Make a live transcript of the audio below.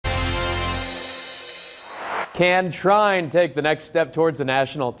Can Trine take the next step towards a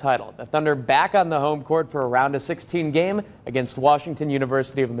national title? The Thunder back on the home court for a round of 16 game against Washington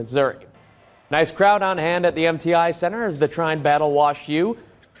University of Missouri. Nice crowd on hand at the MTI Center as the Trine battle WashU.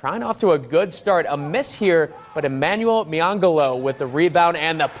 Trine off to a good start. A miss here, but Emmanuel Miangolo with the rebound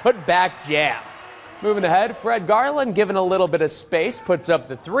and the putback jam. Moving ahead, Fred Garland, given a little bit of space, puts up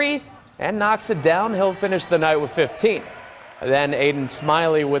the three and knocks it down. He'll finish the night with 15. Then Aiden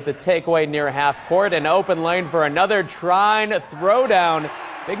Smiley with the takeaway near half court, and open lane for another Trine throwdown.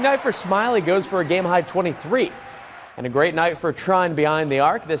 Big night for Smiley, goes for a game-high 23. And a great night for Trine behind the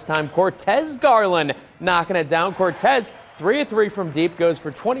arc. This time Cortez Garland knocking it down. Cortez, 3-3 from deep, goes for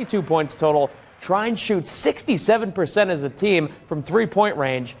 22 points total. Trine shoots 67% as a team from three-point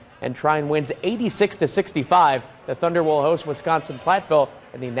range, and Trine wins 86-65. The Thunder will host Wisconsin Platteville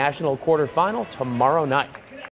in the national quarterfinal tomorrow night.